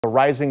The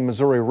rising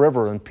Missouri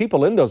River, and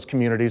people in those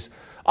communities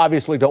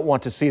obviously don't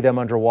want to see them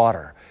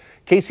underwater.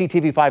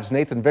 KCTV5's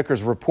Nathan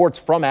Vickers reports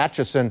from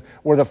Atchison,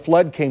 where the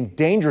flood came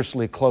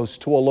dangerously close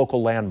to a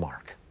local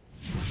landmark.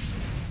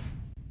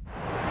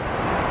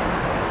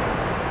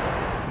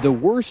 The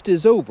worst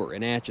is over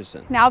in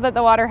Atchison. Now that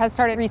the water has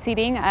started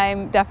receding,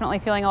 I'm definitely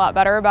feeling a lot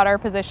better about our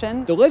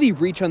position. The levee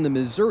breach on the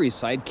Missouri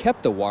side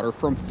kept the water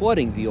from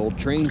flooding the old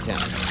train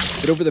town.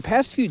 But over the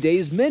past few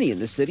days, many in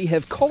the city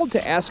have called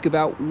to ask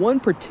about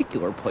one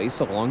particular place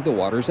along the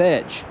water's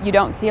edge. You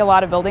don't see a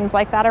lot of buildings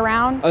like that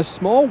around. A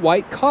small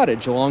white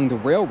cottage along the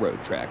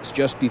railroad tracks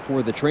just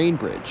before the train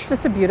bridge. It's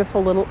just a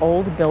beautiful little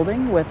old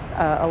building with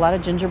a lot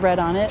of gingerbread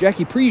on it.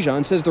 Jackie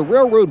Prejean says the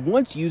railroad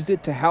once used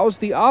it to house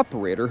the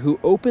operator who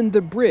opened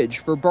the bridge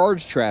for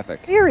barge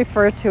traffic. We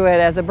refer to it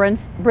as a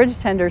bridge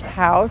tender's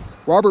house.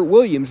 Robert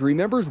Williams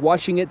remembers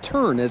watching it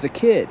turn as a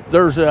kid.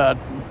 There's a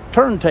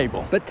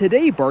turntable. But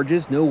today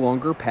barges no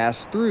longer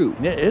pass through.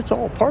 It's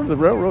all part of the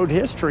railroad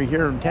history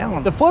here in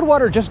town. The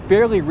floodwater just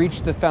barely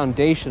reached the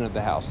foundation of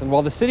the house, and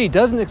while the city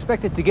doesn't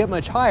expect it to get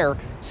much higher,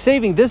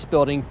 saving this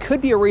building could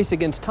be a race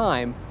against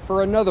time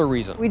for another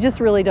reason. We just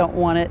really don't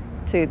want it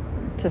to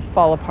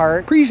fall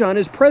apart. Prejean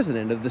is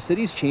president of the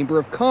city's Chamber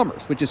of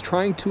Commerce, which is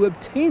trying to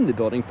obtain the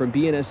building from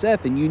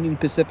BNSF and Union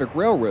Pacific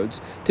Railroads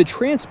to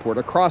transport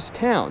across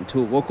town to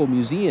a local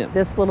museum.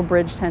 This little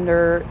bridge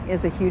tender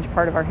is a huge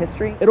part of our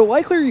history. It'll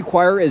likely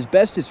require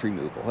asbestos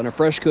removal and a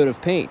fresh coat of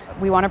paint.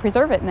 We want to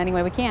preserve it in any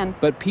way we can.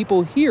 But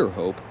people here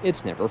hope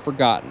it's never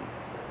forgotten.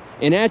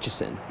 In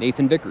Atchison,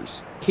 Nathan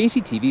Vickers,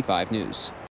 KCTV5 News.